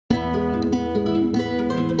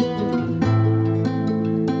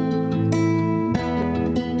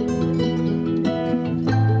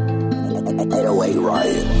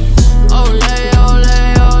riot. Olay,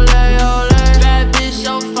 olay, olay, olay. Bad bitch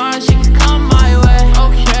so fine, she can come my way.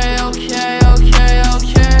 Okay, okay, okay,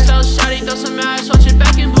 okay. Tell shawty throw some ass, watch it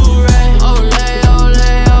back in Blu-ray. Olay,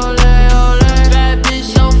 olay, olay, olay. Bad bitch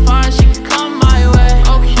so fine, she can come my way.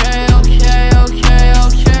 Okay, okay, okay,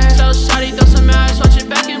 okay. Tell shawty throw some ass, watch it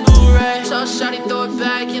back in Blu-ray. Tell shawty throw it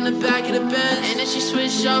back in the back of the Benz. And then she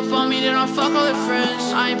switch up on me, then I'll fuck all her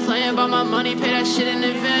friends. I ain't playing about my money, pay that shit in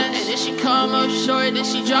advance. And then she come up short, then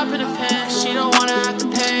she drop in the pants. She don't wanna have to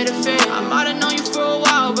pay the fee. I might've known you for a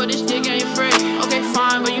while, but this dick ain't free. Okay,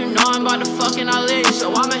 fine, but you know I'm about to fucking Ali.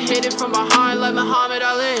 So I'ma hit it from behind like Muhammad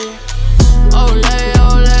Ali. Olay,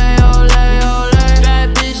 olay, olay, olay.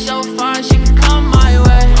 Bad bitch so fine, she can come my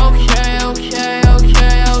way. Okay, okay,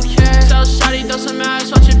 okay, okay. Tell shawty throw some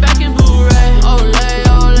ass, watch it back in Blu-ray. Olay,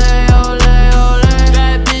 olay, olay, olay.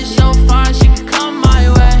 Bad bitch so fine, she can come my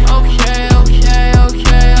way. Okay, okay,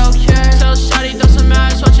 okay, okay. Tell shawty throw some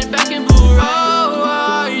ass, watch it back in Blu-ray. Oh,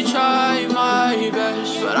 I try my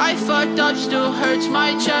best, but I fucked up, still hurts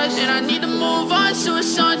my chest. And I need to move on, so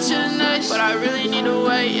it's on to the next. But I really need to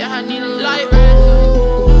wait, yeah, I need a light.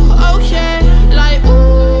 Okay, like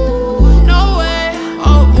ooh, no way.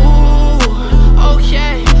 Oh ooh,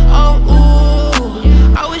 okay, oh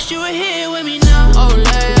ooh. I wish you were here with me now.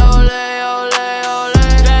 Olay, olay, olay,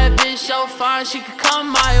 olay. Bad bitch so fine, she could come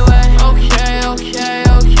my way. Okay, okay,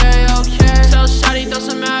 okay, okay. Tell shawty throw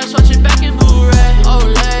some ass, watch it back in Blu-ray.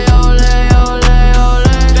 Olay, olay, olay,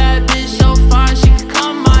 olay. Bad bitch so fine, she could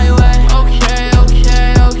come my way. Okay,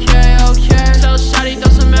 okay, okay, okay. Tell shawty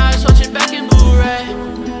throw some ass, watch it back in Blu-ray.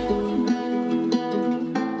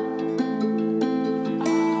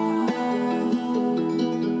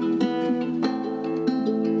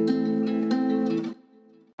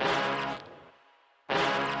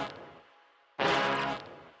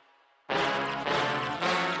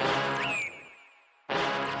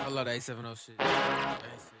 I love that 870 shit.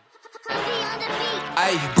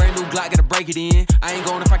 Ayy, brand new Glock, gotta break it in. I ain't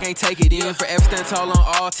going if I can't take it in. Forever stand tall on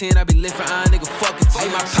all 10, I be lifting iron, nigga, fuck it.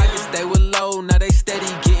 Ayy, my pockets, they were low, now they steady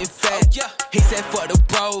getting fat. He said fuck the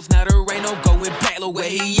bros, now there ain't no going back, look where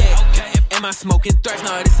he at. Am I smoking thrash?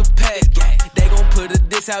 Nah, this a pack. They gon' put a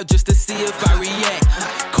diss out just to see if I react.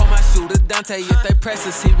 Call my shooter Dante, if they press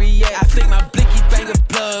us, he react. I think my blicky bang of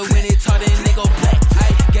blood when it taught that nigga black.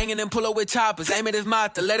 Gangin' and pull up with choppers, aim at his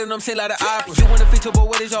mouth to letting them sing like the opera. You wanna feature, but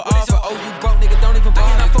what is your offer? Oh, you broke, nigga, don't even bother.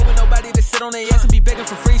 I cannot fuck with nobody that sit on their ass and be begging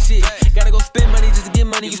for free shit. Gotta go spend money just to get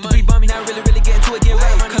money. Used to be bummy, now really get into it, get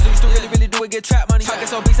rap money. Cause we used to really do it, get trap money.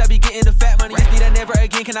 Pockets so beast, I be getting the fat money. Just be that never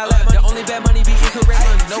again, can I lack money? The only bad money be incorrect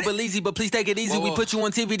money. No, but easy, but please take it easy. We put you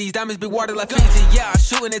on TV, these diamonds be watered like Fiji. Yeah, I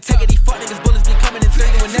shootin' and take it, these fuck niggas bullets be coming in 3.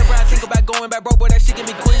 Whenever I think about going back broke, boy, that shit can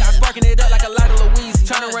be queen. I sparking it up like a lot of Louise.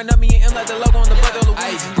 Tryna run up me and M like the logo on the brother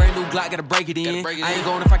Louise. Brand new Glock, gotta break it in. I ain't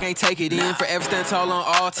going if I can't take it in. Forever stand tall on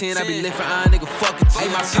all 10, I be lifting iron, nigga, fuck it.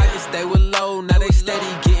 Ayy, my pockets, they were low, now they steady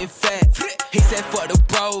getting fat. He said fuck the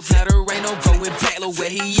bros, now there ain't no going back, look where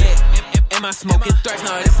he at. Am I smoking thrash?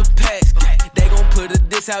 Nah, this a pack. They gon' put a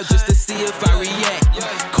diss out just to see if I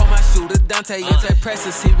react. Call my shooter Dante, if they press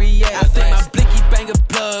us, he react. I think my blicky bang of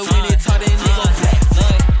blood when it taught that nigga black.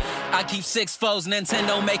 I keep 6 foes,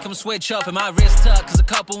 Nintendo make them switch up. And my wrist tuck, cause a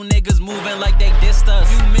couple niggas moving like they dissed us.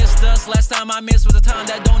 You missed us, last time I missed was a time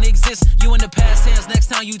that don't exist. You in the past tense, next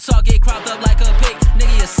time you talk, get cropped up like a pig.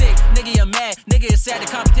 Nigga, you're sick, nigga, you're mad, nigga, you're sad, the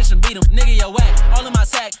competition beat him. Nigga, you're whack, all in my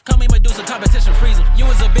sack, call me Medusa, competition freeze him. You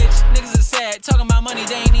was a bitch, niggas is sad, talking about money,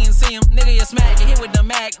 they ain't even see him. Nigga, you're smack, get hit with the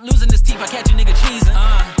Mac, losing his teeth, I catch you nigga cheesing.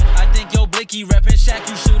 I think yo blicky reppin' Shaq,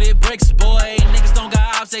 you shoot it bricks, boy. Niggas don't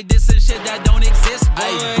got ops, they diss and shit that don't exist, boy.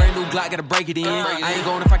 Ayy, brand new Glock, gotta break it in. I ain't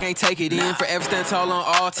going if I can't take it in. Forever stand tall on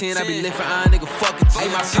all 10, I be lifting iron, nigga, fuck it.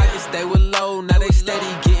 Ayy, my pockets, they were low, now they steady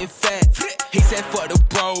getting fat. He said fuck the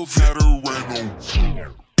bros, now there ain't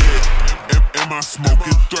no. Am I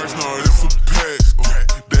smoking thrash? Nah, it's a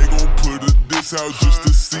pack. They gon' put a diss out just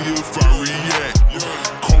to see if I react.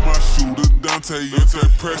 Call my shooter Dante, if they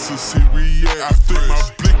press us, he react. I think my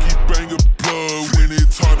blicky bang of blood when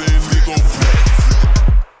it taught that nigga black.